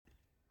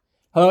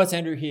Hello, it's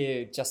Andrew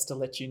here. Just to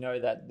let you know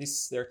that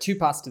there are two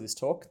parts to this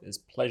talk. There's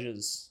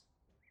Pleasures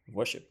of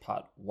Worship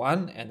Part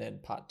 1 and then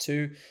Part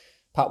 2.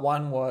 Part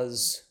 1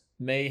 was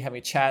me having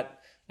a chat,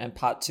 and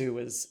Part 2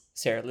 was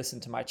Sarah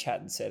listened to my chat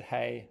and said,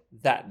 hey,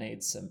 that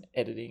needs some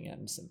editing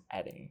and some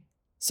adding.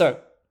 So,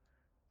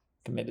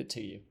 commended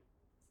to you.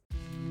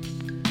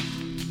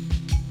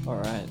 All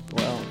right,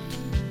 well,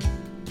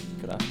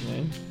 good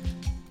afternoon.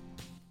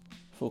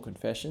 Full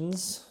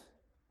confessions.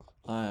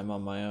 I am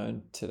on my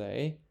own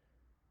today.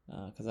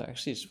 Because I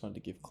actually just wanted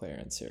to give Claire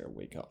and Sarah a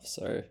week off.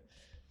 So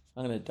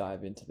I'm going to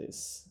dive into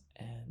this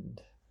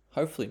and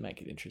hopefully make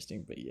it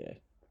interesting. But yeah,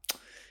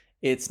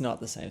 it's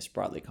not the same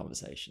sprightly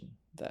conversation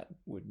that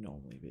would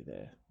normally be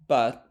there.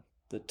 But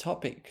the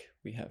topic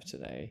we have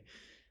today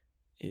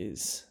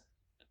is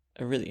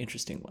a really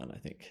interesting one, I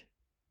think.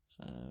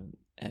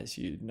 As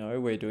you know,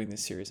 we're doing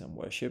this series on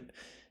worship,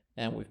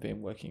 and we've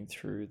been working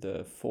through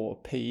the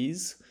 4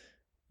 P's.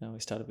 Now we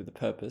started with the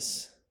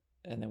purpose,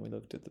 and then we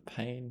looked at the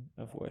pain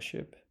of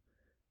worship.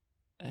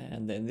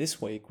 And then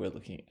this week, we're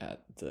looking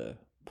at the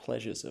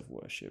pleasures of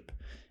worship.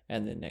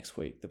 And then next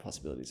week, the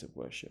possibilities of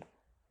worship.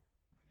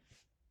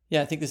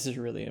 Yeah, I think this is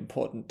a really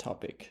important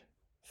topic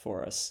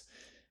for us.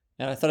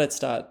 And I thought I'd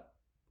start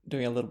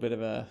doing a little bit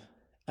of an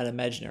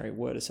imaginary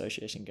word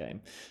association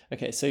game.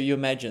 Okay, so you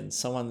imagine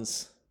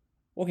someone's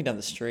walking down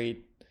the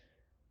street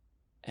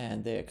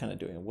and they're kind of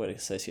doing a word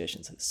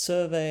associations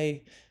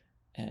survey,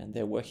 and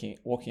they're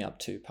walking up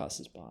to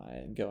passers-by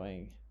and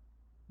going,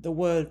 the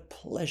word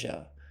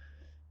pleasure.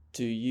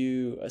 Do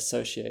you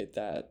associate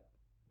that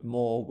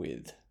more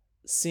with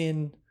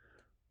sin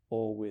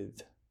or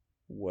with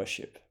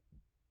worship?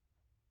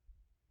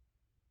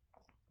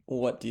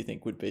 What do you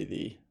think would be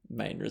the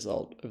main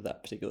result of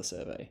that particular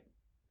survey?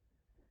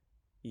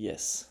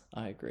 Yes,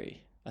 I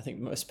agree. I think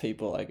most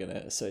people are going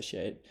to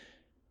associate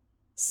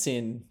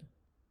sin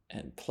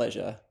and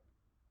pleasure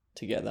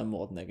together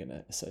more than they're going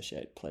to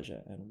associate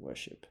pleasure and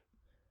worship.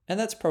 And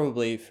that's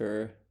probably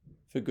for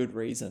good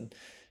reason.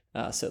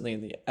 Certainly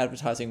in the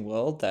advertising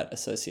world, that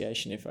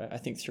association, I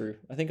was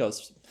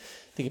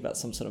thinking about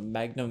some sort of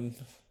Magnum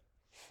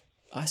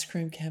ice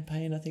cream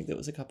campaign. I think that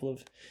was a couple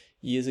of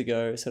years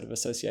ago, sort of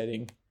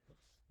associating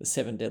the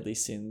 7 deadly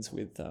sins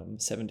with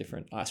 7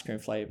 different ice cream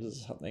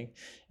flavors or something.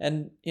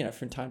 And,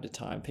 from time to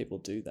time, people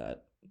do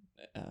that.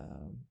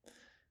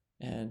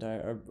 And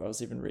I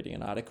was even reading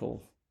an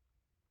article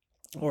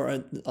or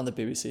on the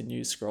BBC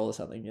News Scroll or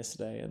something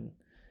yesterday, and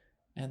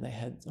they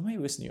had, maybe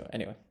it was new.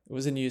 Anyway, it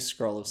was a news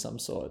scroll of some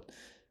sort,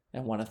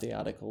 and one of the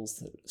articles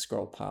that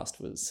scrolled past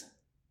was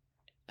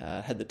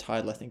had the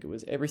title, I think it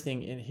was,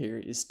 "Everything in Here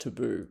is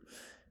Taboo,"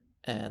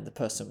 and the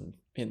person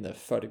in the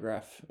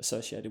photograph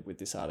associated with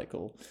this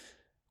article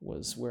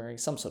was wearing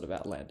some sort of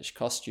outlandish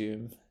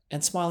costume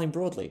and smiling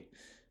broadly.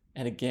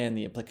 And again,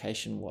 the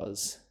implication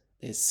was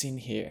there's sin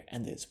here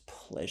and there's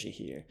pleasure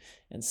here,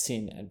 and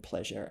sin and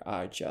pleasure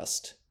are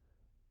just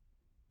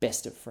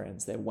best of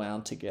friends. They're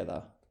wound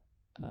together.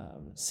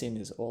 Sin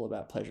is all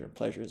about pleasure and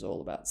pleasure is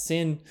all about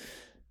sin.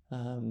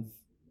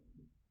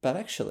 But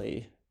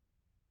actually,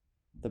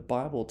 the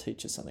Bible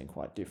teaches something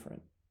quite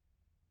different.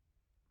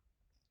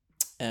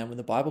 And when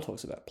the Bible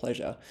talks about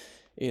pleasure,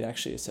 it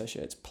actually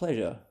associates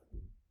pleasure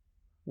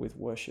with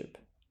worship.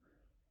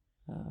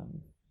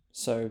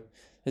 So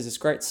there's this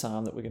great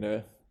psalm that we're going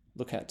to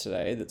look at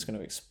today that's going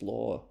to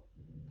explore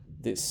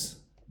this.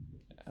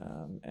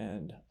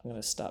 And I'm going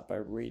to start by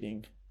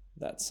reading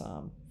that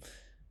psalm.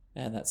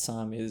 And that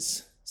psalm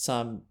is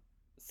Psalm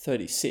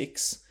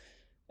 36,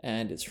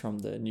 and it's from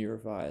the New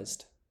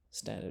Revised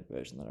Standard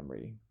Version that I'm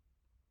reading.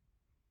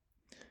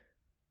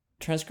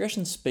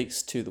 Transgression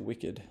speaks to the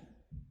wicked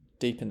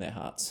deep in their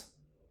hearts.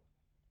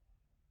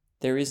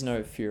 There is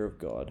no fear of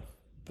God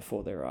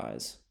before their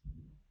eyes.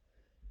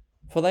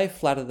 For they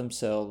flatter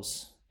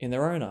themselves in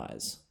their own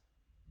eyes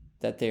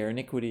that their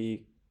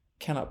iniquity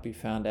cannot be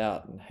found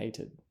out and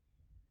hated.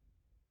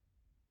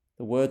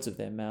 The words of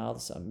their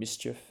mouths are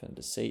mischief and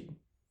deceit.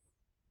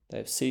 They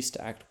have ceased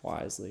to act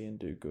wisely and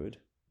do good.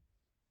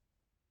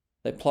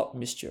 They plot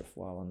mischief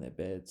while on their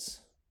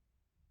beds.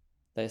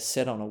 They are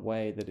set on a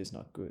way that is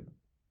not good.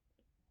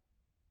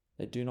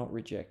 They do not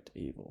reject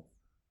evil.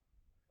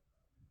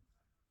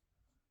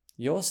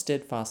 Your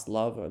steadfast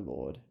love, O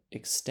Lord,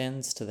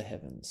 extends to the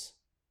heavens,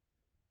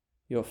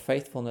 your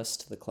faithfulness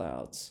to the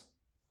clouds.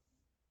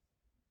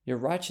 Your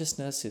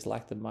righteousness is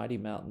like the mighty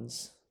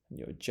mountains, and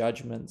your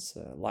judgments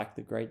are like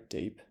the great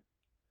deep.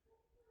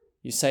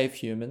 You save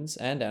humans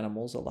and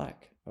animals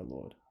alike, O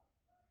Lord.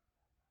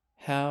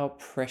 How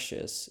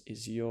precious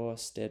is your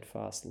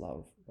steadfast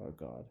love, O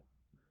God.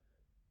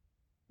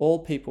 All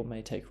people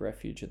may take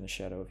refuge in the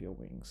shadow of your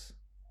wings.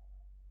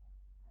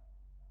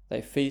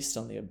 They feast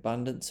on the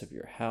abundance of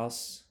your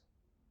house,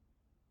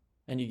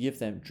 and you give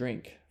them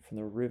drink from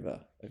the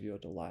river of your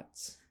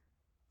delights.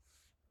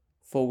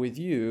 For with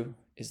you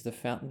is the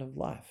fountain of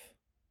life.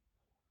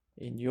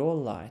 In your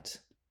light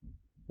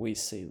we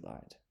see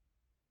light.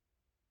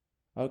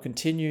 I will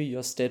continue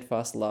your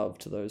steadfast love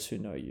to those who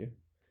know you,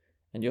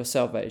 and your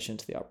salvation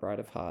to the upright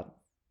of heart.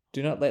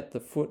 Do not let the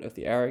foot of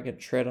the arrogant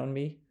tread on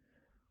me,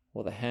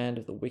 or the hand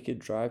of the wicked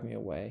drive me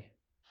away.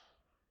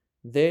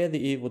 There the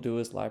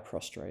evildoers lie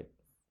prostrate.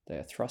 They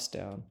are thrust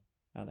down,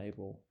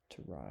 unable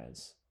to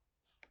rise.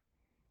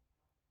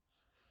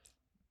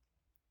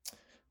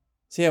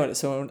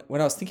 So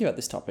when I was thinking about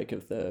this topic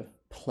of the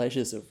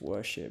pleasures of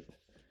worship,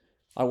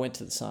 I went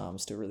to the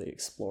Psalms to really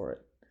explore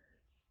it.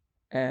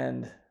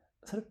 And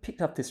sort of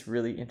picked up this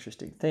really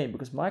interesting theme,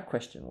 because my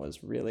question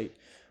was really,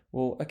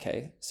 well,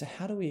 okay, so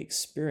how do we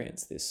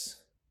experience this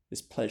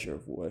pleasure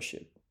of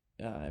worship,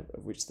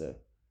 of which the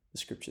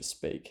scriptures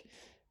speak?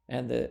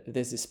 And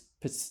there's this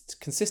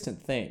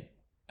consistent theme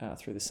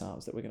through the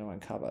Psalms that we're going to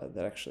uncover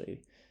that actually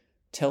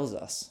tells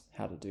us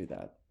how to do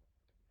that.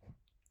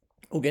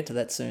 We'll get to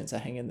that soon, so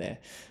hang in there.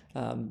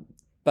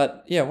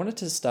 But yeah, I wanted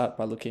to start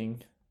by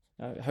looking,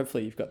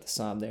 hopefully you've got the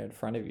Psalm there in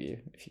front of you,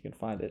 if you can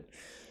find it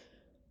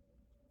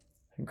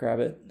and grab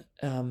it.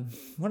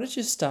 Why don't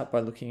you start by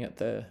looking at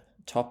the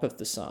top of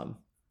the Psalm?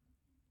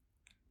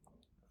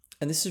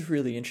 And this is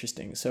really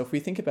interesting. So if we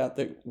think about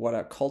what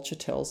our culture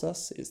tells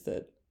us is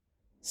that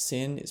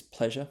sin is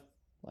pleasure,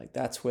 like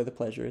that's where the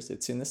pleasure is.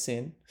 It's in the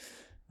sin.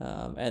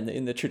 And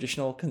in the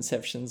traditional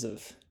conceptions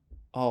of,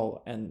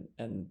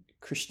 and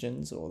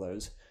Christians or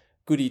those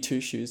goody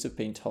two-shoes have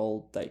been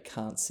told they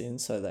can't sin,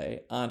 so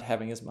they aren't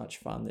having as much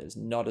fun. There's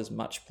not as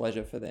much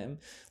pleasure for them.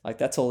 Like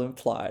that's all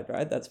implied,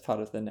 right? That's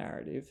part of the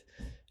narrative.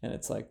 And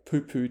it's like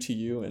poo-poo to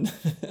you and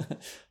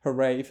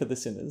hooray for the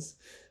sinners.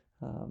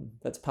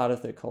 That's part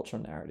of the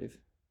cultural narrative.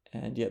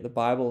 And yet the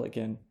Bible,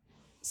 again,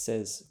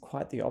 says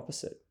quite the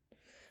opposite.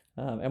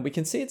 And we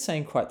can see it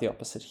saying quite the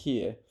opposite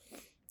here.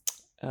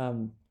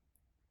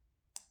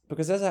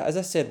 Because as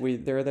I said,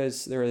 there are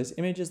those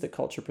images that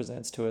culture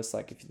presents to us.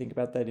 Like if you think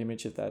about that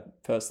image of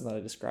that person that I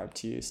described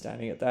to you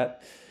standing at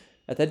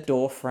that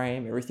door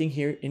frame, everything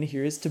in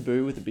here is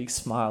taboo with a big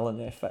smile on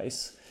their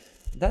face.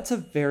 That's a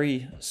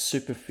very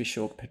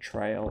superficial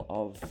portrayal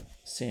of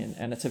sin,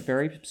 and it's a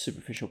very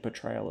superficial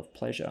portrayal of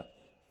pleasure.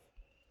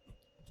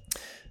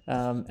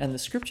 And the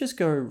scriptures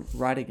go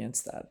right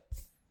against that.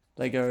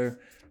 They go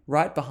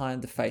right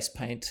behind the face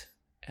paint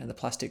and the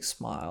plastic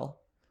smile,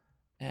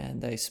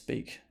 and they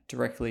speak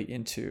directly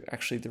into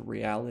actually the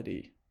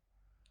reality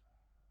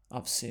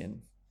of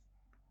sin.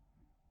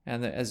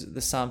 And as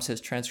the psalm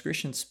says,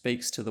 transgression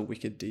speaks to the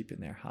wicked deep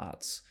in their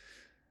hearts.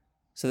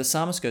 So the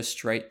psalmist goes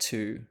straight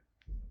to,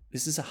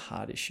 this is a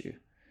heart issue.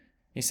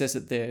 He says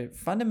that they're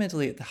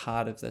fundamentally at the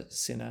heart of the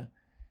sinner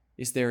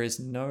is there is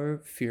no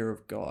fear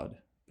of God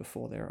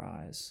before their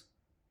eyes.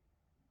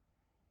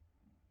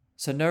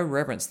 So no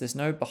reverence, there's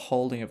no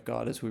beholding of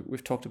God, as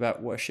we've talked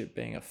about worship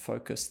being a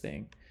focus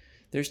thing.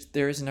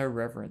 There is no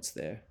reverence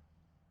there.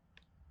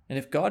 And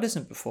if God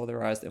isn't before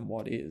their eyes, then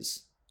what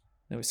is?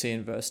 Then we see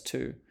in verse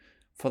 2,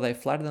 for they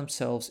flatter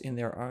themselves in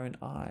their own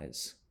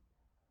eyes.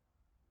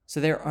 So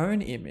their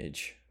own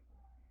image,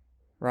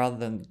 rather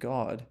than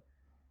God,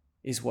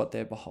 is what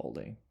they're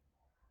beholding.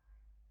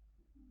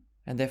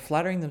 And they're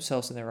flattering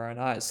themselves in their own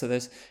eyes. So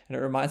and it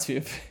reminds me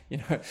of,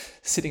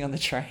 sitting on the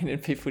train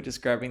and people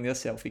just grabbing their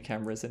selfie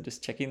cameras and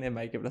just checking their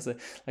makeup. And I was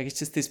like, it's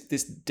just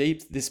this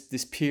deep,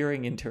 this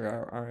peering into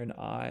our own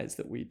eyes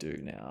that we do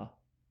now,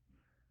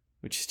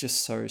 which is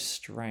just so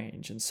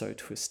strange and so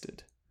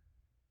twisted.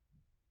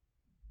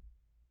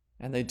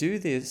 And they do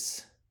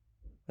this,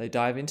 they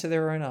dive into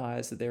their own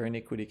eyes that their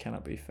iniquity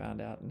cannot be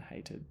found out and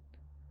hated.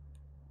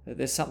 That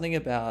there's something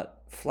about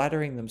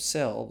flattering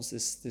themselves,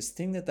 this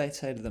thing that they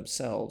say to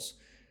themselves,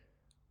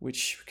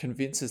 which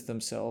convinces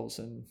themselves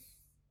and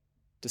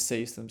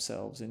deceives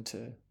themselves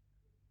into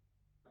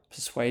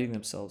persuading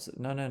themselves that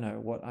no,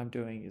 what I'm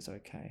doing is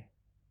okay.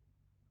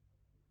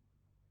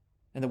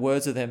 And the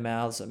words of their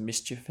mouths are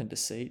mischief and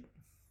deceit.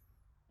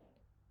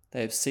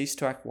 They have ceased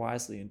to act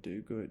wisely and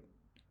do good.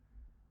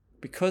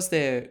 Because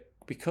they've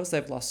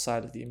lost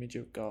sight of the image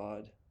of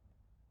God,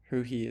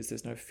 who He is,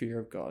 there's no fear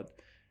of God.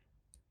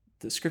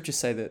 The scriptures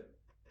say that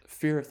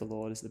fear of the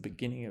Lord is the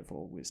beginning of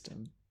all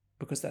wisdom.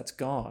 Because that's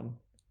gone,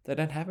 they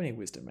don't have any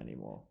wisdom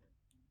anymore.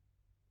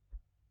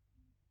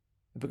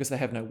 And because they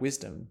have no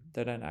wisdom,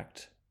 they don't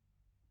act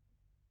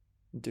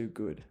and do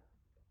good.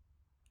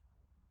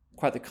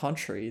 Quite the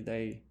contrary,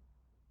 they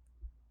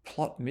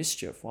plot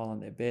mischief while on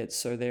their beds.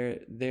 So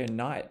their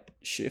night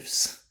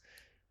shifts,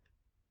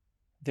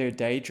 their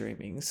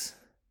daydreamings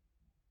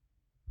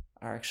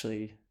are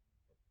actually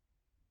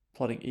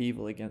plotting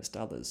evil against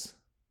others.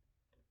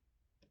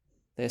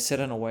 They are set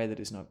in a way that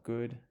is not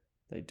good.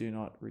 They do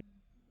not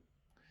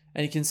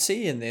and you can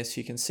see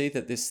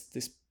that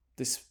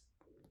this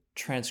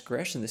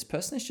transgression, this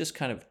person is just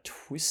kind of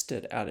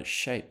twisted out of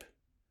shape.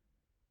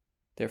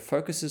 Their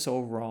focus is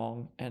all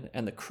wrong,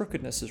 and the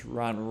crookedness is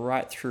run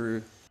right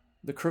through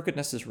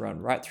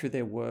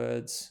their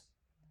words,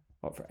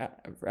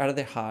 out of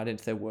their heart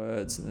into their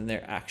words and then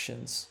their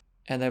actions.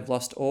 And they've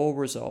lost all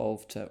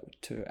resolve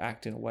to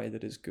act in a way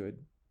that is good.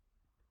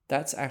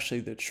 That's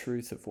actually the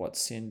truth of what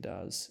sin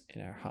does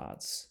in our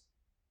hearts.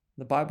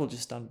 The Bible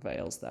just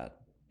unveils that.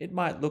 It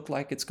might look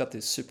like it's got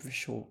this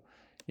superficial,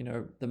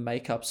 the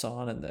makeup's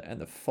on and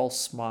the false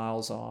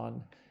smiles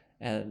on,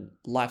 and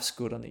life's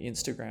good on the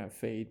Instagram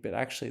feed. But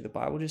actually, the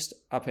Bible just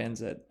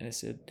upends it, and it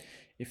said,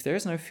 if there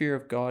is no fear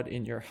of God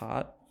in your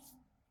heart,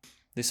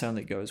 this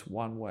only goes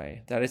one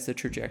way. That is the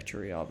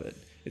trajectory of it.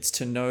 It's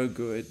to no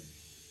good.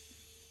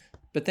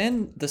 But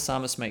then the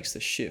psalmist makes the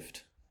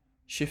shift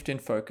in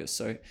focus.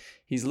 So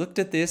he's looked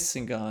at this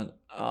and gone,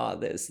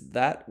 there's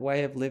that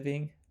way of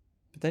living.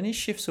 But then he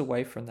shifts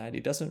away from that. He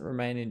doesn't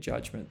remain in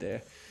judgment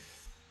there.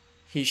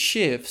 He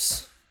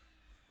shifts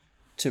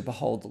to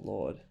behold the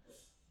Lord.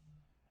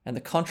 And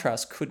the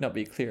contrast could not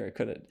be clearer,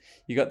 could it?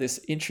 You got this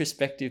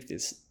introspective,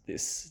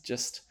 this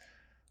just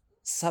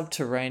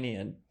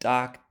subterranean,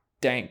 dark,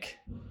 dank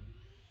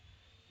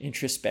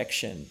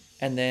introspection.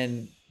 And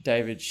then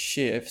David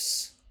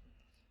shifts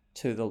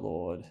to the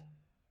Lord.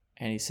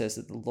 And he says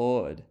that the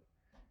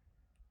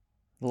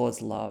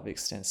Lord's love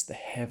extends to the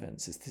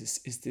heavens.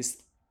 Is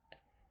this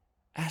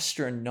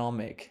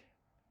astronomic,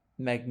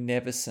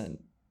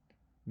 magnificent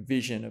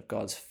vision of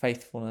God's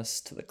faithfulness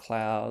to the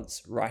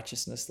clouds,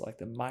 righteousness like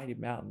the mighty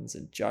mountains,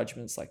 and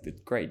judgments like the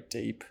great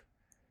deep.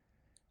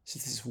 It's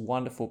just this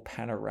wonderful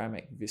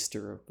panoramic vista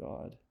of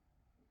God.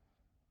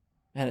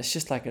 And it's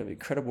just like an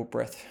incredible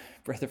breath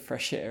of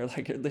fresh air.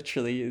 Like it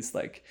literally is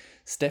like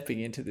stepping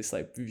into this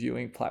like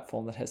viewing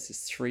platform that has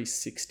this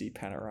 360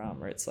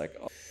 panorama. It's like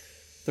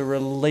the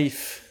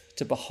relief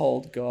to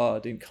behold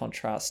God in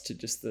contrast to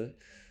just the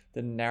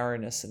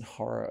narrowness and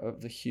horror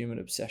of the human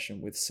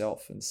obsession with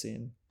self and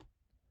sin.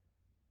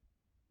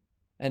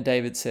 And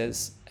David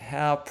says,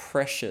 how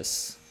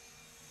precious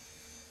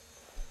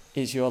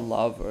is your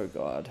love, O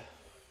God,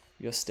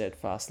 your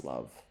steadfast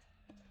love.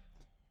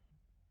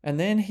 And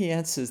then he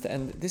answers,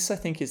 and this I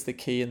think is the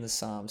key in the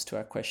Psalms to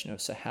our question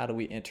of, so how do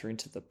we enter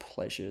into the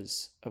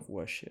pleasures of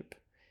worship?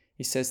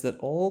 He says that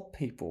all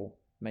people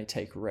may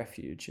take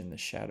refuge in the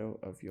shadow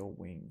of your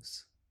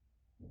wings.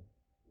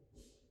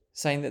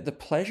 Saying that the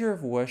pleasure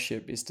of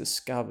worship is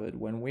discovered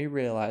when we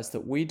realize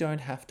that we don't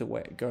have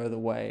to go the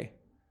way.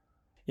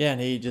 Yeah,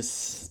 and we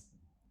just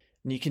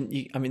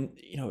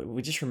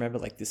remember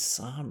like this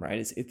psalm, right?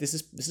 This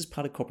is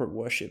part of corporate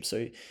worship,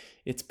 so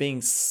it's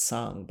being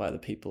sung by the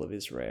people of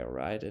Israel,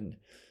 right?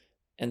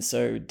 And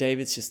so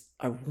David's just,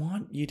 I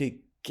want you to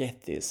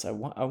get this. I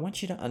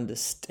want you to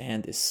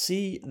understand this.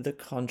 See the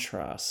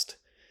contrast,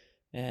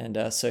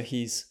 and so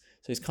he's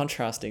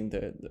contrasting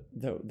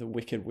the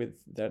wicked with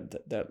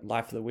that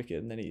life of the wicked,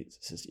 and then he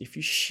says, if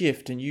you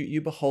shift and you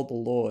behold the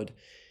Lord,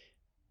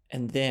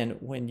 and then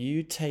when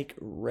you take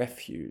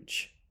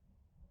refuge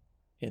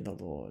in the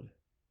Lord,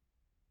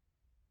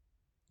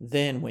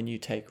 then when you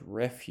take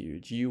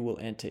refuge, you will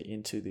enter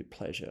into the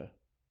pleasure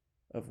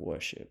of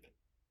worship.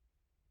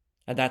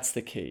 And that's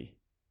the key.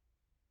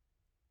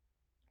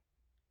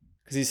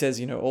 Because he says,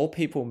 all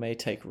people may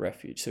take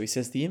refuge. So he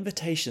says the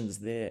invitation's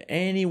there.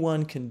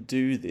 Anyone can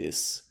do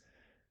this.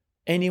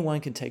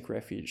 Anyone can take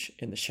refuge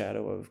in the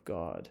shadow of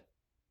God.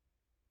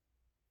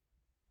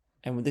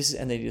 And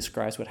then he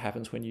describes what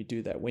happens when you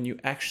do that, when you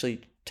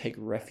actually take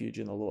refuge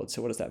in the Lord.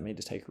 So what does that mean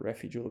to take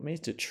refuge? Well, it means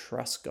to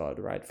trust God,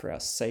 right? For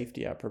our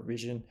safety, our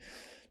provision,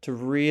 to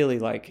really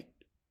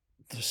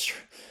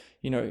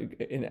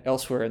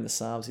elsewhere in the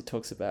Psalms, he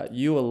talks about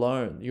you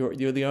alone.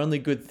 You're the only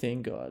good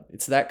thing, God.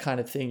 It's that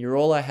kind of thing. You're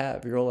all I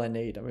have. You're all I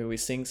need. I mean, we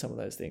sing some of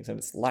those things and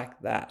it's like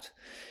that.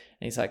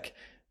 And he's like,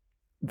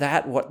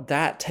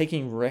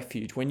 taking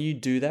refuge, when you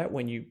do that,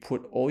 when you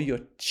put all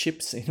your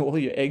chips in, all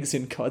your eggs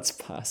in God's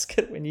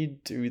basket, when you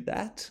do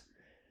that,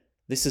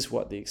 this is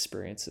what the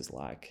experience is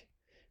like.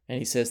 And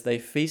he says they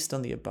feast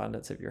on the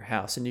abundance of your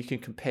house. And you can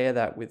compare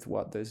that with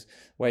what those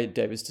way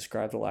David's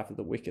described the life of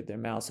the wicked. Their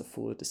mouths are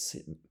full of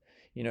deceit,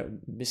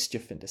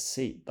 mischief and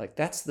deceit. Like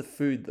that's the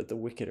food that the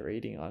wicked are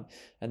eating on.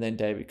 And then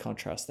David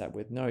contrasts that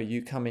with, no,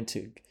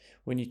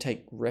 when you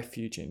take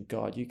refuge in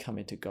God, you come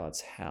into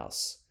God's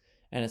house.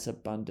 And it's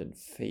abundant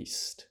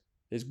feast.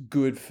 There's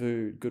good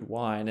food, good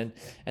wine.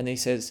 And he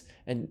says,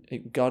 and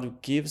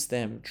God gives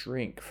them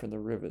drink from the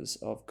rivers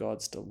of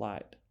God's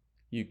delight.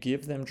 You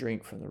give them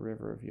drink from the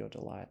river of your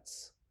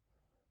delights.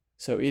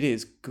 So it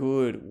is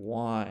good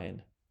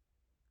wine.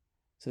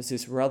 So it's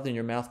this, rather than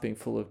your mouth being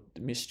full of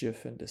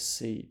mischief and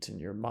deceit and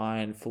your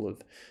mind full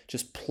of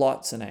just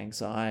plots and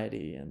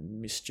anxiety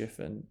and mischief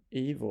and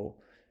evil,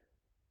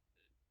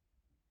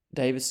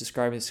 David's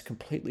describing this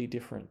completely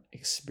different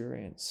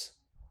experience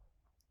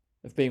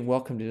of being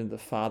welcomed into the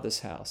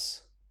Father's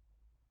house,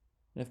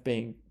 and of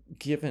being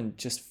given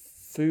just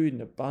food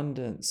in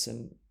abundance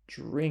and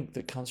drink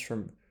that comes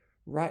from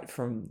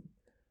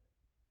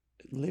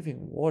living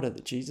water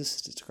that Jesus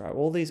has described.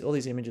 All these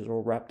images are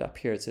all wrapped up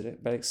here. It's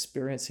about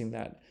experiencing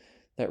that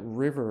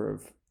river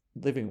of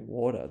living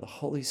water, the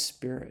Holy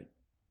Spirit,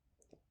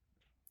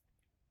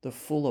 the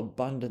full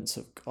abundance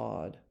of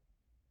God.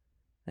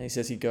 And he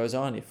says, he goes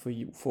on,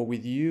 for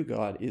with you,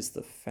 God, is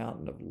the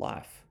fountain of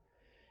life.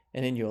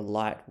 And in your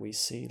light, we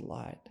see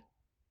light.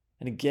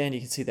 And again,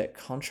 you can see that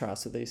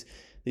contrast of these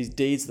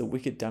deeds the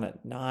wicked done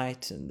at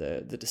night, and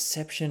the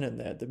deception, and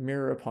the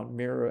mirror upon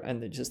mirror,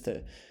 and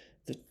the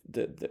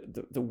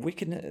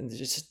wickedness, and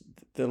just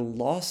the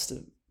lost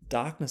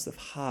darkness of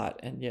heart.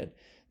 And yet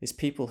these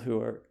people who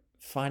are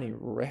finding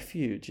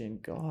refuge in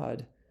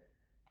God,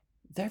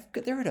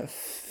 they're at a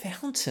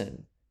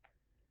fountain,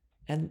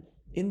 and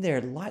in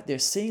their light, they're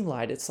seeing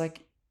light. It's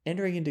like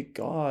entering into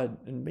God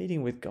and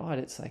meeting with God.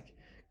 It's like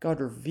God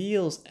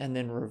reveals and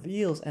then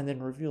reveals and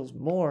then reveals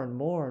more and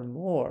more and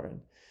more.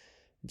 And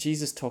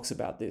Jesus talks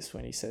about this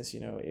when he says,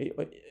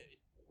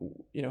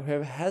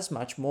 whoever has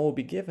much more will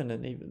be given,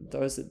 and even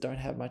those that don't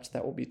have much,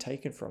 that will be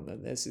taken from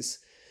them. There's this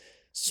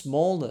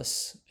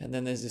smallness, and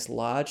then there's this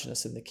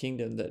largeness in the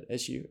kingdom that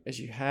as you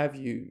have,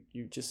 you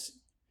just,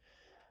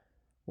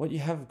 what you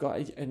have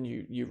got, and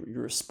you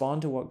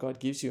respond to what God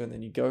gives you, and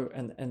then you go,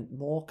 and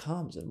more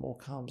comes and more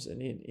comes,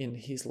 and in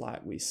his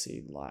light we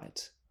see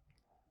light.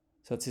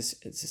 So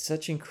it's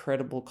such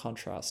incredible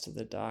contrast to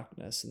the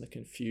darkness and the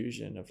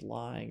confusion of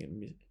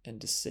lying and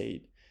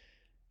deceit,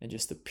 and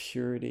just the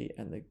purity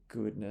and the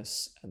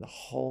goodness and the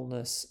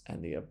wholeness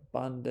and the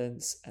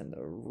abundance and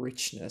the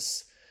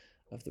richness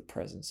of the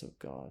presence of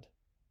God.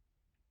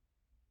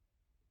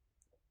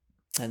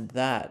 And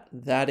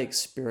that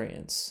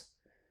experience,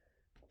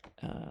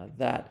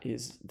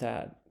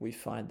 that we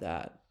find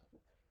that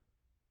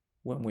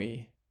when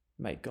we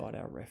make God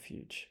our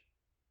refuge.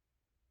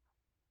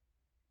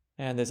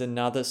 And there's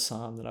another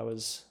psalm that I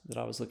was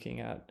looking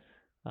at,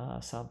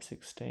 Psalm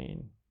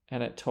 16,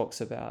 and it talks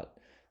about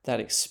that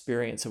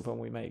experience of when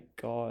we make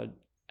God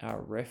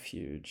our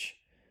refuge.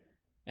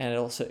 And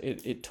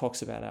it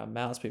talks about our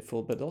mouths being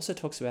full, but it also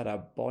talks about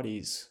our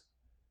bodies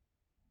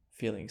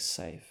feeling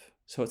safe.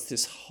 So it's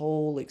this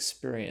whole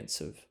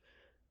experience of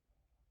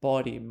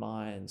body,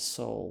 mind,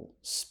 soul,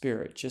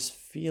 spirit, just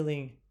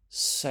feeling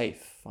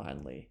safe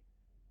finally,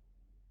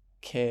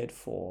 cared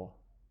for,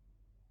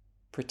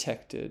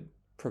 protected,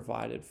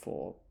 provided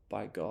for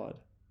by God.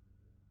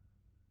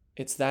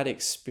 It's that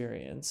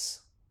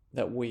experience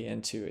that we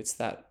enter. It's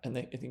that an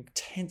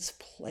intense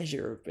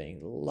pleasure of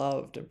being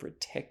loved and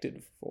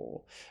protected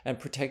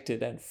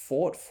and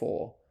fought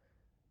for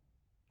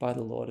by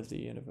the Lord of the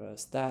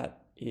universe.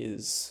 That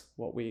is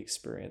what we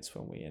experience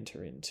when we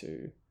enter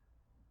into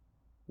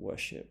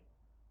worship.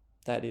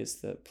 That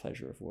is the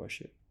pleasure of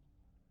worship,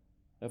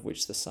 of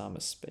which the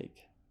psalmists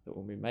speak. That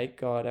when we make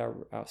God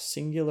our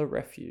singular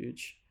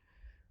refuge,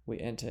 we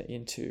enter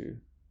into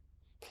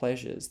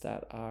pleasures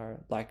that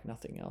are like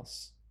nothing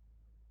else.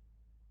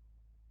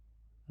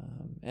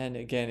 And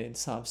again, in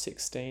Psalm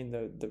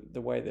 16,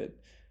 the way that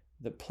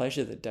the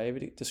pleasure that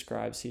David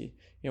describes here,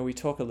 we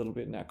talk a little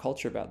bit in our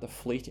culture about the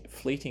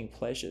fleeting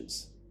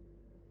pleasures.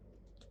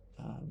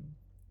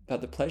 But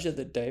the pleasure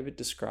that David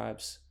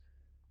describes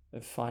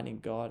of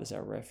finding God as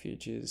our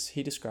refuge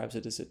he describes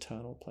it as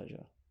eternal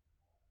pleasure.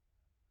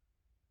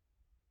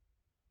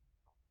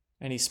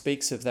 And he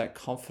speaks of that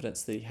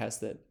confidence that he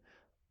has and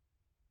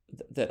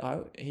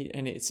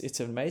it's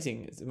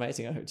amazing. It's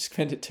amazing. I just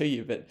send it to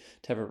you, but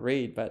to have a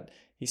read. But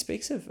he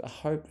speaks of a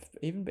hope of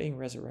even being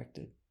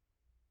resurrected.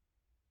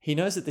 He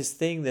knows that this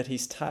thing that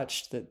he's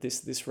touched, that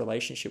this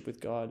relationship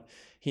with God,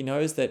 he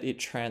knows that it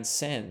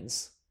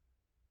transcends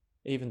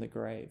even the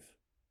grave.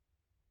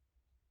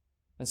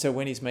 And so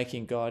when he's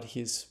making God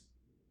his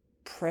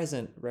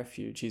present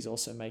refuge, he's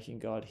also making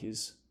God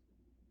his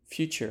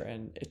future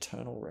and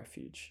eternal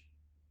refuge.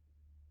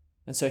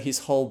 And so his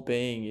whole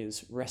being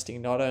is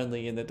resting not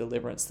only in the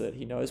deliverance that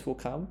he knows will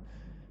come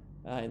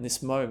in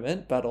this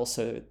moment, but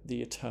also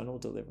the eternal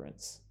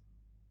deliverance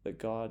that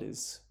God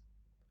is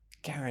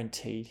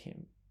guaranteed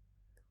him.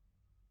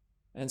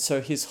 And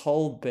so his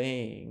whole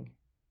being,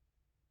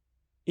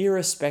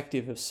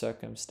 irrespective of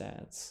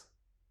circumstance,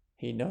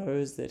 he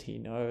knows that he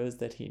knows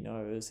that he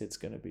knows it's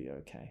going to be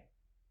okay.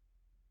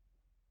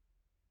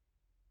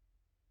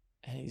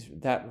 And he's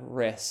that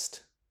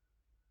rest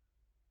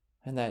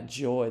and that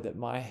joy that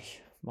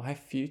my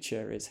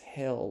future is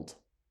held.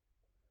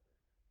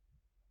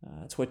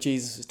 It's what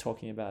Jesus is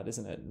talking about,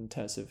 isn't it? In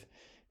terms of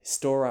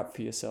store up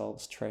for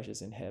yourselves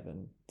treasures in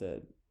heaven,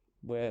 that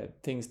where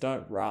things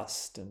don't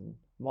rust and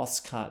moths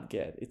can't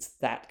get. It's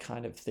that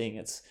kind of thing.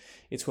 It's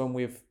when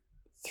we've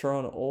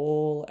thrown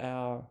all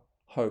our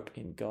hope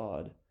in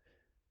God,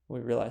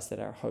 we realize that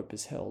our hope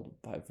is held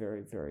by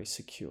very, very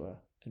secure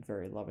and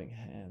very loving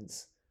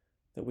hands,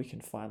 that we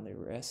can finally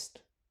rest.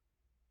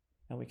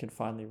 And we can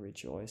finally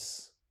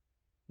rejoice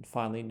and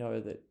finally know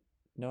that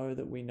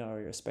we know,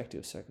 irrespective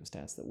of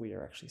circumstance, that we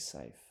are actually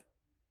safe.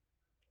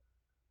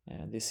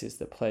 And this is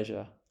the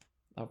pleasure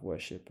of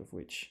worship of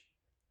which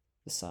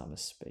the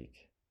psalmists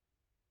speak.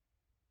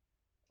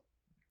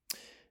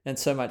 And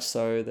so much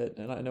so that,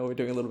 and I know we're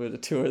doing a little bit of a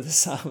tour of the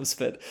Psalms,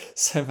 but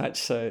so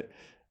much so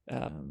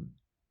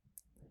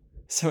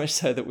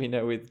that we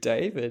know with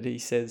David, he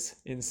says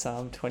in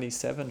Psalm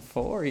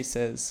 27:4, he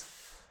says,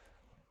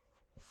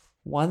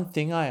 "One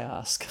thing I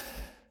ask,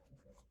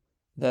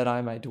 that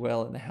I may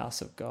dwell in the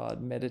house of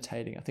God,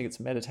 meditating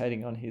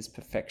on his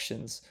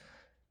perfections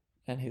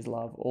and his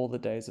love all the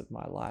days of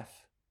my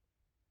life."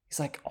 He's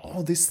like,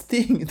 this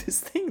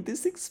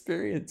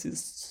experience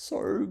is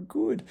so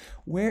good.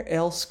 Where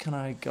else can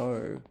I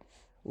go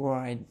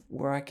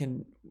where I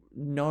can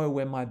know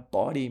where my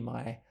body,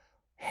 my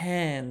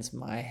hands,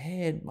 my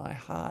head, my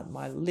heart,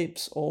 my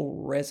lips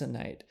all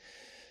resonate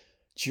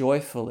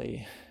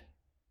joyfully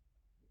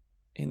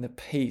in the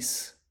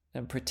peace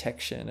and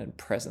protection and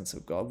presence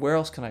of God. Where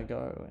else can I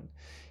go? And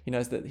he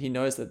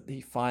knows that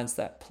he finds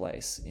that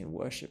place in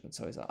worship. And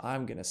so he's like,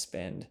 I'm going to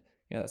spend,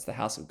 that's the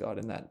house of God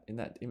in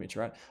that image,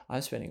 right?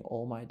 I'm spending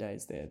all my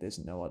days there. There's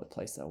no other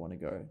place that I want to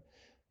go.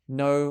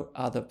 No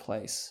other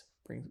place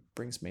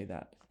brings me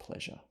that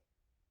pleasure.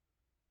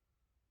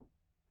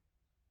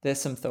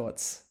 There's some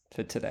thoughts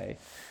for today.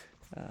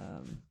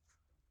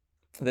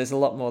 There's a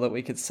lot more that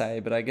we could say,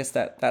 but I guess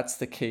that's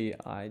the key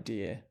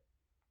idea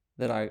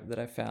that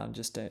I found,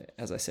 just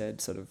as I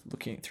said, sort of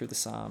looking through the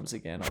Psalms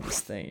again on this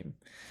theme,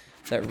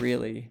 that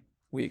really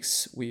we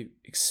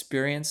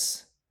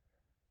experience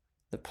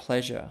the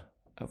pleasure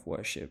of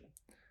worship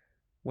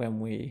when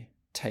we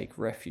take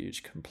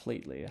refuge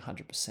completely,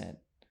 100%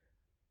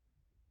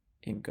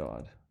 in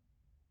God.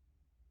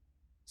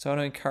 So I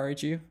want to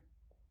encourage you.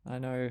 I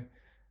know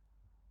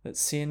that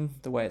sin,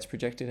 the way it's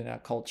projected in our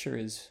culture,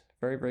 is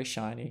very, very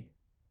shiny,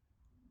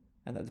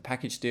 and that the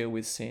package deal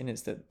with sin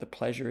is that the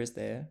pleasure is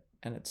there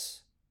and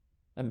it's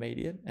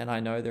immediate. And I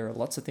know there are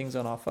lots of things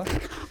on offer,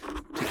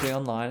 particularly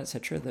online,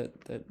 etc.,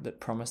 that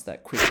promise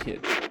that quick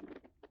hit.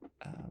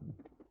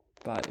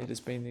 But it has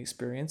been the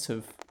experience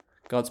of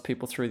God's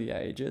people through the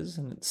ages,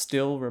 and it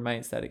still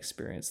remains that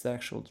experience, the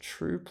actual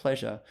true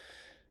pleasure,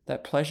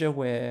 that pleasure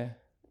where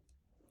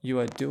you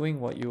are doing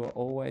what you are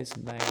always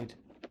made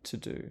to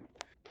do,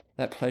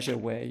 that pleasure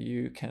where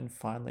you can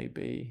finally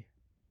be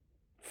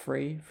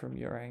free from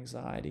your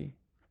anxiety,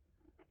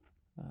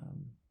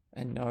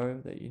 and know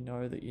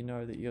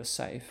that you're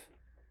safe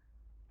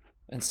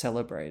and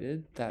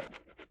celebrated.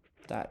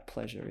 That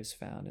pleasure is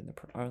found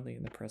only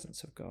in the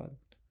presence of God.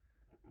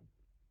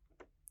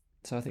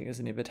 So I think there's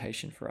an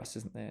invitation for us,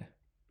 isn't there,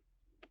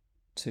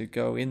 to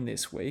go in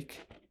this week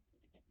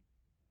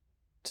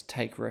to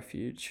take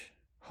refuge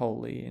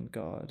wholly in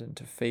God, and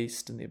to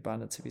feast in the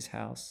abundance of his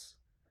house,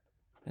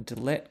 and to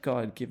let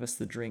God give us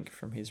the drink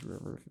from his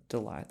river of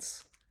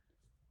delights.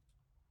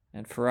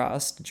 And for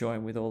us to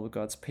join with all of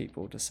God's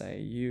people to say,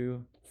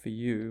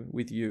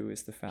 with you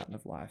is the fountain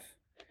of life.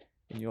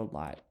 In your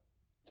light,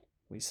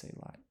 we see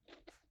light.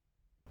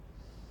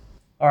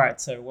 All right,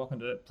 so welcome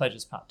to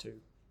Pleasures Part 2.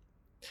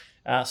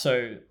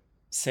 So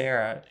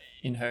Sarah,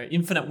 in her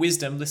infinite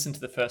wisdom, listened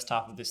to the first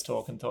half of this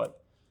talk and thought,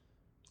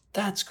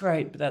 that's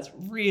great, but that's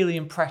really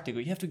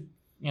impractical. You have to,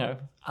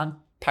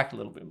 unpack a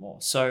little bit more.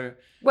 So,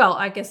 well,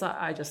 I guess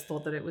I just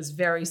thought that it was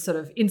very sort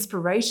of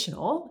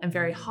inspirational and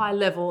very high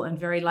level and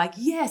very like,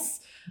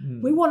 yes,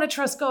 we want to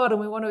trust God and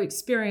we want to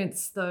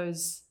experience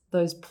those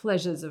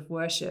pleasures of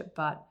worship,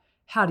 but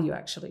how do you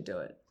actually do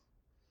it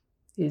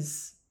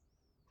is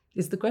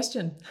the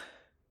question.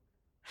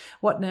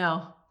 What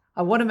now?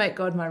 I want to make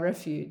God my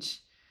refuge,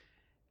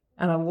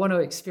 and I want to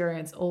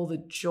experience all the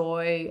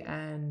joy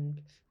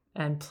and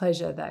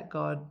pleasure that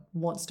God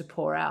wants to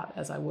pour out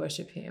as I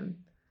worship him.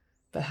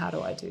 But how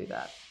do I do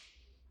that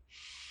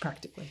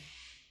practically?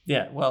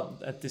 Yeah,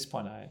 well, at this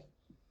point, I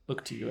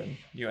look to you and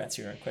you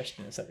answer your own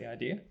question. Is that the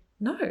idea?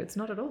 No, it's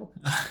not at all.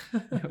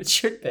 It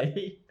should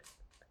be.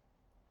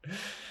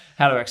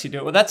 How do I actually do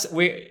it? Well,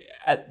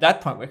 at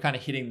that point, we're kind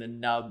of hitting the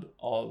nub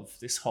of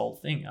this whole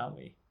thing, aren't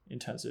we? In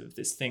terms of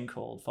this thing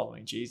called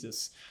following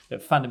Jesus,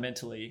 that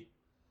fundamentally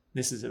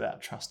this is about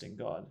trusting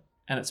God,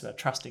 and it's about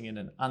trusting in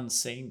an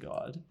unseen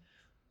God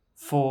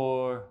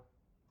for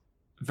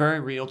very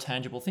real,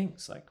 tangible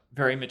things, like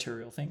very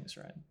material things,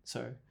 right?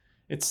 So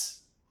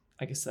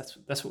I guess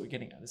that's what we're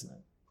getting at, isn't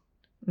it?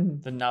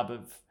 Mm-hmm. The nub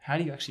of how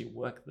do you actually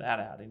work that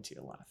out into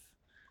your life?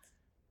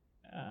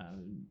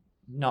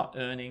 Not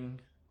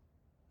earning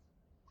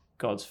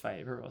God's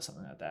favor or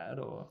something like that,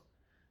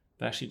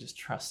 but actually just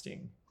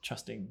trusting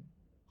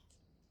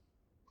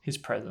his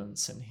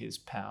presence and his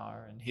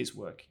power and his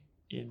work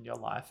in your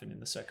life and in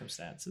the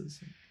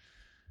circumstances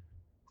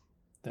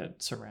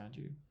that surround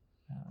you.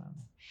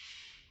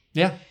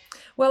 Yeah.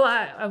 Well,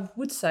 I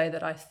would say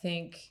that I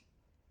think,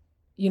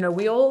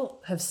 we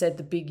all have said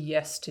the big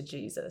yes to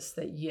Jesus,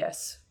 that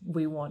yes,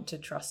 we want to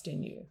trust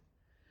in you.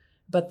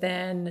 But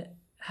then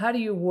how do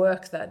you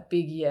work that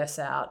big yes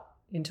out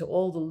into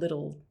all the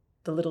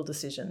little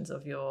decisions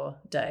of your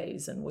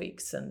days and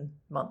weeks and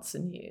months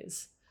and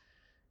years?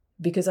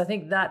 Because I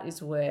think that's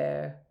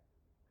where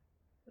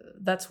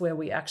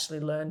we actually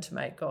learn to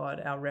make God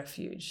our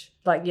refuge.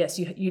 Like, yes,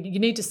 you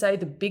need to say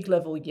the big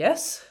level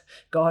yes.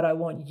 God, I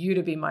want you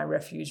to be my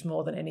refuge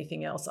more than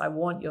anything else. I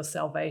want your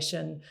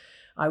salvation.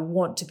 I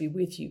want to be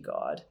with you,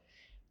 God.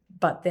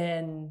 But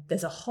then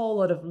there's a whole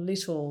lot of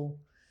little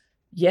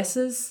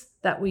yeses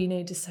that we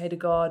need to say to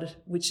God,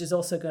 which is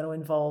also going to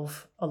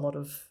involve a lot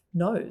of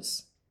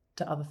no's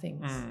to other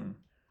things.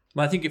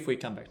 Well, I think if we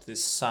come back to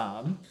this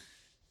psalm,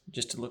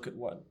 just to look at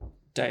what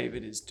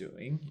David is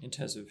doing in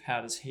terms of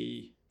how does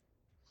he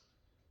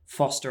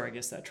foster, I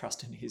guess, that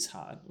trust in his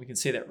heart. We can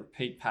see that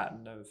repeat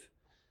pattern of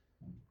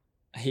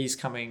he's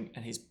coming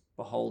and he's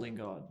beholding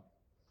God.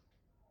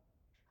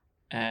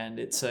 And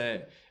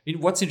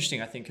what's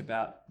interesting, I think,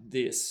 about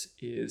this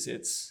is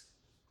it's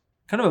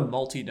kind of a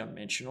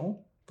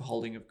multi-dimensional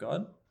beholding of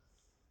God.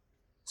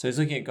 So he's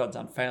looking at God's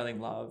unfailing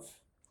love,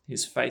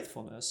 his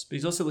faithfulness, but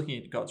he's also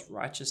looking at God's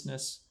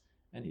righteousness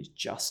and his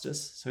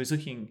justice. So he's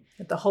looking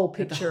at the whole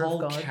picture at the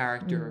whole of God.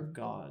 character of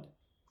God.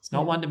 It's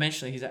not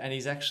one-dimensional.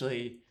 He's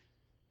actually,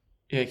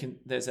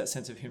 there's that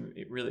sense of him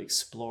really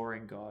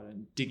exploring God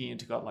and digging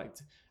into God, like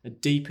a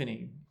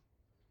deepening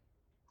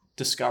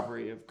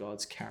discovery of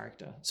God's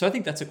character. So I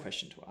think that's a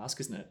question to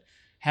ask, isn't it?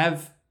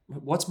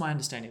 What's my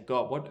understanding of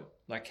God?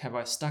 Have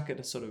I stuck at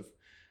a sort of,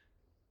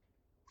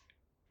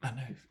 I don't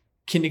know,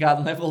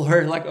 kindergarten level,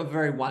 or like a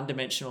very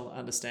one-dimensional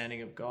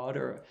understanding of God,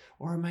 or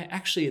am I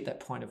actually at that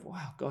point of,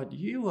 wow, God,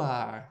 you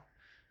are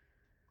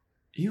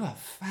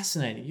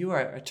fascinating. You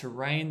are a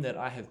terrain that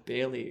I have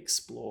barely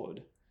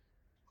explored.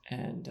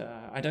 And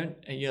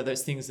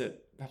those things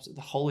that perhaps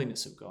the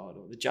holiness of God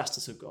or the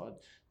justice of God,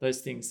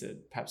 those things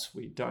that perhaps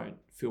we don't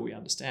feel we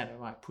understand.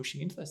 Am I pushing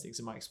into those things?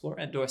 Am I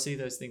exploring? And do I see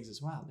those things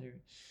as well?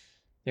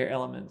 They're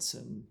elements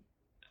and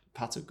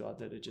parts of God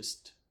that are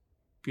just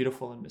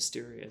beautiful and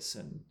mysterious.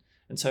 And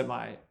so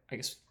my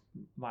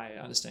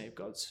understanding of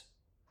God's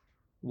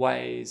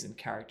ways and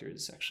character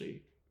is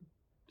actually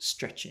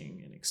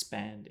stretching and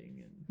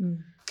expanding.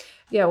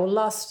 Yeah, well,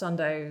 last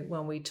Sunday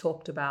when we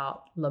talked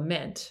about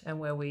lament and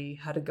where we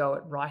had a go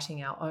at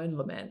writing our own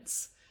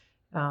laments,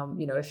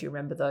 if you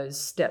remember, those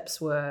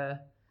steps were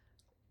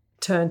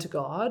turn to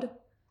God,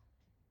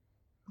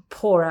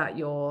 pour out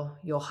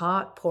your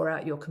heart, pour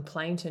out your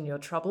complaint and your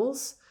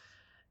troubles.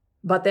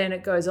 But then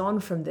it goes on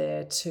from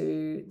there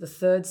to the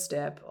third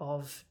step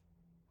of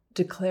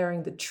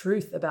declaring the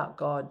truth about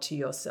God to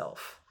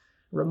yourself,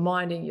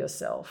 reminding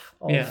yourself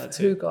of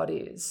who God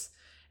is.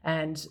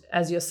 And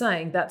as you're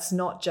saying, that's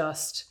not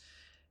just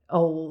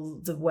all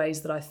the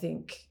ways that I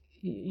think,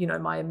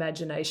 my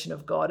imagination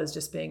of God as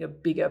just being a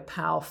bigger,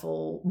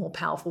 more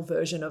powerful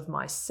version of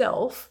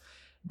myself,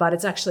 but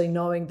it's actually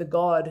knowing the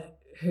God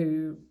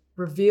who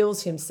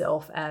reveals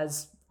himself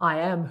as I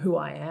am who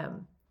I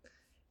am.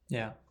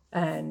 Yeah.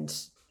 And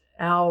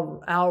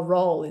our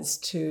role is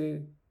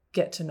to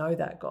get to know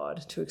that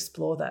God, to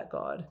explore that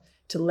God,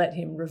 to let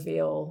him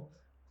reveal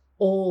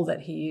all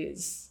that he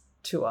is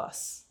to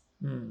us.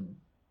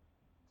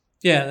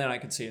 Yeah, and then I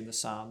can see in the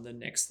Psalm, the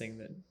next thing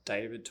that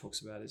David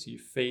talks about is you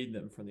feed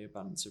them from the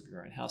abundance of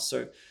your own house.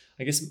 So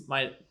I guess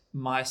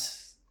my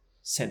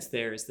sense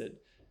there is that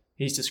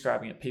he's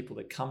describing it, people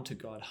that come to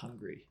God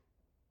hungry,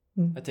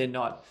 but they're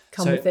not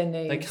with their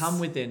needs. They come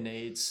with their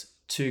needs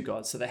to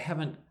God, so they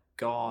haven't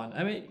gone.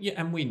 I mean, yeah,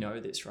 and we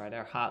know this, right?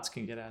 Our hearts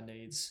can get our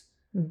needs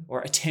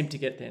or attempt to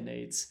get their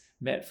needs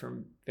met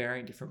from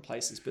varying different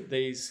places, but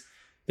these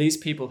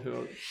people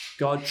who are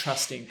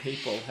God-trusting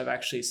people have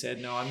actually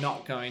said, no, I'm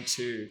not going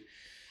to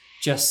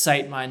just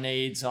sate my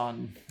needs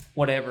on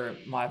whatever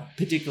my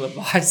particular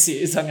vice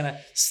is. I'm going to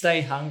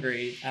stay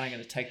hungry, and I'm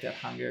going to take that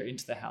hunger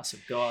into the house of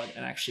God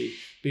and actually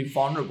be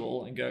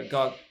vulnerable and go,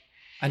 God,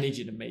 I need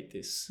you to meet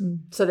this.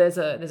 So there's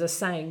a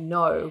saying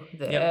no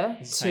there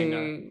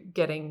to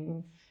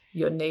getting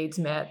your needs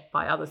met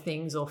by other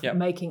things or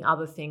making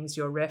other things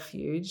your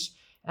refuge,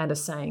 and a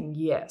saying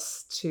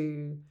yes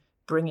to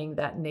bringing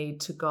that need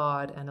to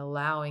God and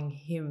allowing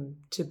him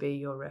to be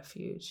your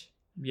refuge.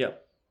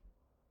 Yep.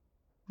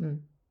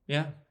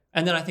 Yeah.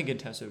 And then I think in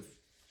terms of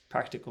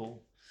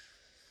practical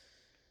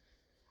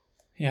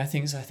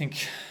things, I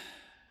think,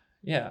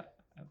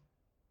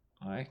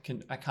 I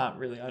can't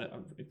really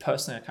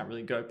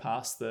go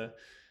past the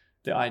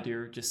idea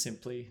of just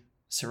simply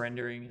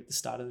surrendering at the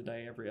start of the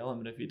day, every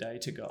element of your day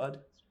to God,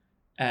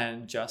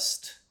 and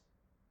just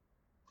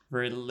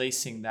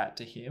releasing that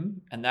to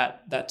him. And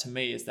that to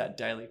me is that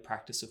daily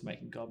practice of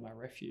making God my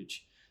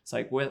refuge. It's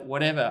like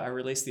whatever, I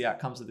release the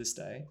outcomes of this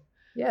day.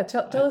 Yeah,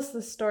 tell us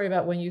the story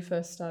about when you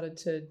first started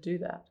to do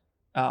that.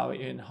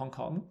 In Hong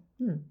Kong.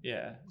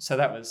 Yeah, so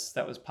that was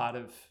part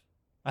of,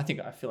 I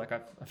feel like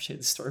I've shared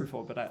this story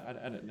before, but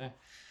I don't know.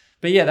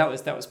 But yeah, that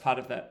was part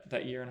of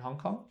that year in Hong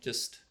Kong,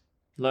 just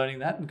learning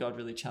that, and God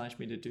really challenged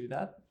me to do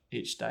that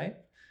each day,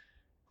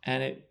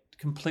 and it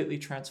completely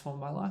transformed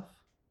my life.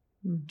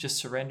 Just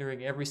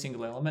surrendering every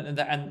single element,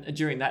 and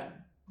during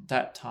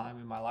that time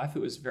in my life,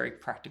 it was very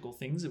practical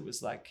things. It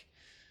was like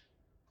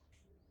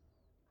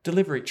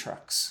delivery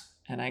trucks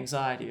and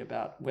anxiety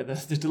about whether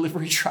the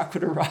delivery truck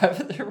would arrive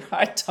at the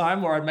right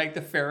time, or I'd make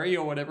the ferry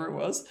or whatever it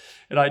was,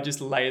 and I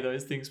just lay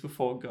those things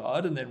before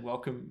God, and then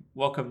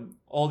welcome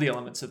all the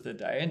elements of the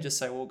day, and just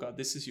say, well, God,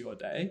 this is your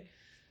day,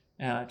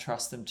 and I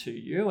trust them to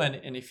you.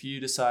 And if you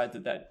decide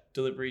that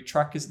delivery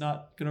truck is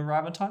not going to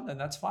arrive on time, then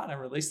that's fine. I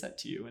release that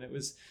to you. And it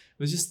was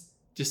just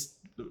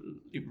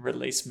it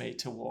released me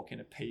to walk in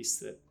a peace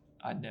that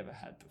I'd never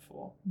had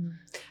before.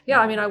 Yeah,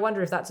 I mean, I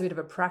wonder if that's a bit of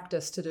a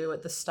practice to do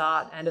at the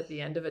start and at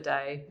the end of a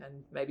day,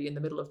 and maybe in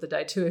the middle of the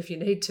day too, if you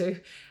need to,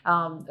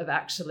 of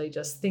actually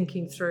just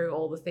thinking through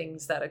all the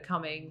things that are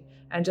coming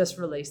and just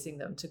releasing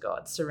them to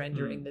God,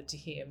 surrendering them to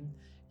him,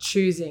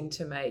 choosing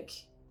to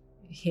make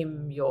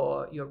him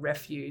your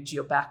refuge,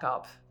 your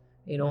backup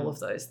in all of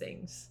those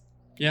things.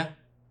 Yeah.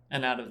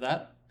 And out of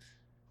that,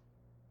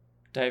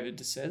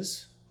 David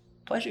says,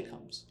 pleasure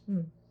comes.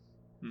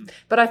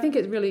 But I think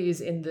it really is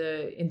in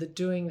the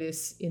doing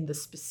this in the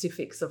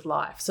specifics of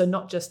life. So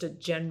not just a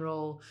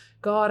general,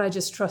 God, I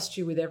just trust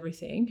you with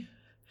everything.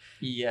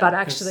 Yeah. But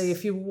actually,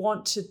 if you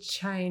want to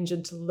change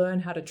and to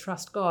learn how to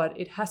trust God,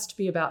 it has to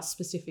be about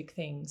specific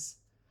things.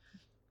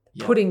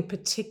 Yeah. Putting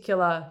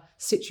particular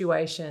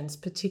situations,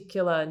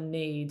 particular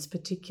needs,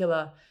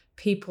 particular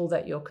people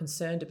that you're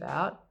concerned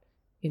about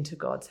into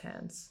God's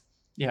hands.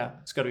 Yeah,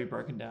 it's got to be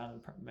broken down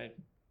and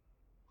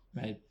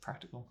made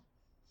practical.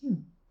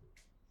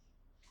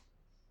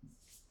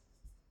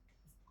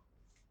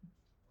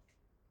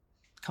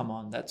 Come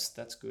on, that's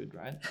good,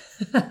 right?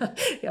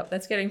 Yep,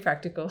 that's getting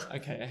practical.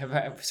 Okay,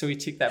 so we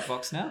tick that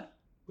box now?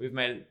 We've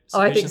made it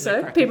Oh, I think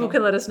so. practical? People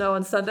can let us know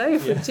on Sunday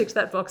if we've ticked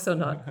that box or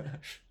not.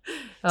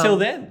 Till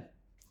then.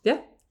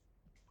 Yeah.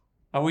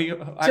 Are we?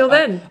 Till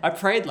then. I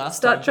prayed last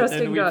Start time, trusting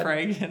but then we God.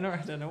 pray again. I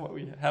don't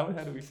know how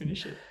do we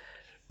finish it?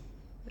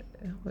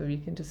 Maybe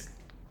you can just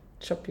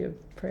chop your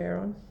prayer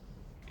on.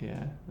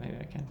 Yeah, maybe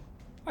I can.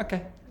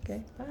 Okay.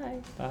 Okay,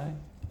 bye. Bye.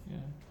 Yeah.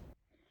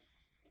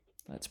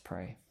 Let's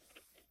pray.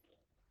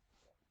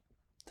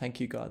 Thank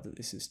you, God, that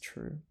this is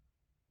true.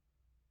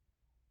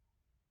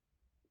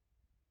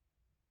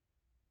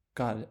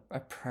 God, I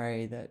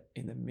pray that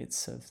in the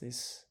midst of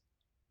this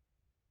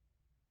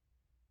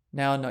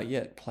now not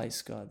yet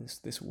place, God,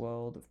 this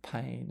world of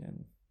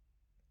pain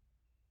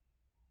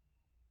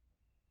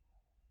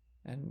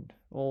and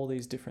all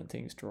these different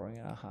things drawing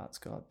in our hearts,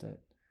 God, that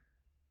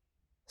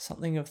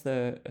something of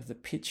the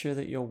picture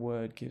that your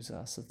word gives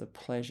us of the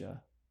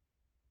pleasure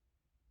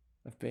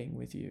of being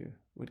with you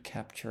would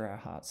capture our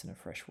hearts in a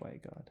fresh way,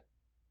 God.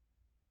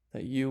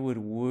 That you would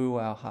woo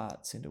our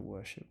hearts into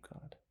worship,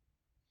 God.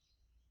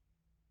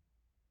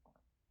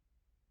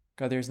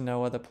 God, there is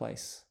no other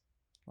place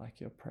like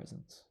your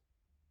presence.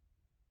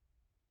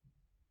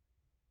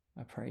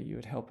 I pray you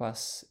would help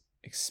us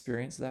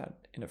experience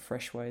that in a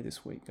fresh way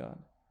this week, God.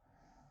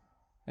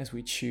 As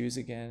we choose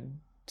again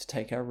to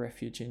take our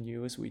refuge in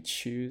you, as we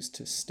choose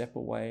to step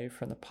away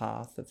from the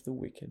path of the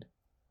wicked.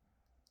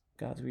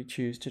 God, we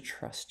choose to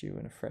trust you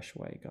in a fresh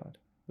way, God,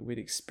 that we'd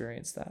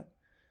experience that.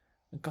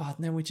 And God,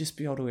 and then we'd just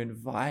be able to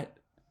invite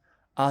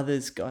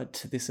others, God,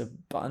 to this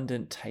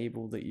abundant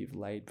table that you've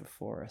laid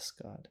before us,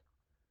 God.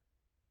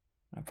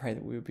 I pray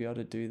that we would be able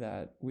to do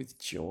that with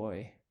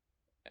joy,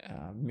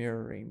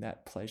 mirroring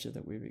that pleasure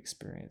that we've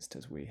experienced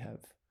as we have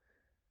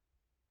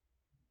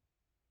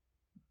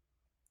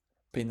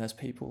been those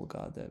people,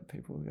 God,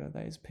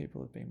 those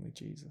people have been with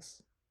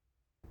Jesus.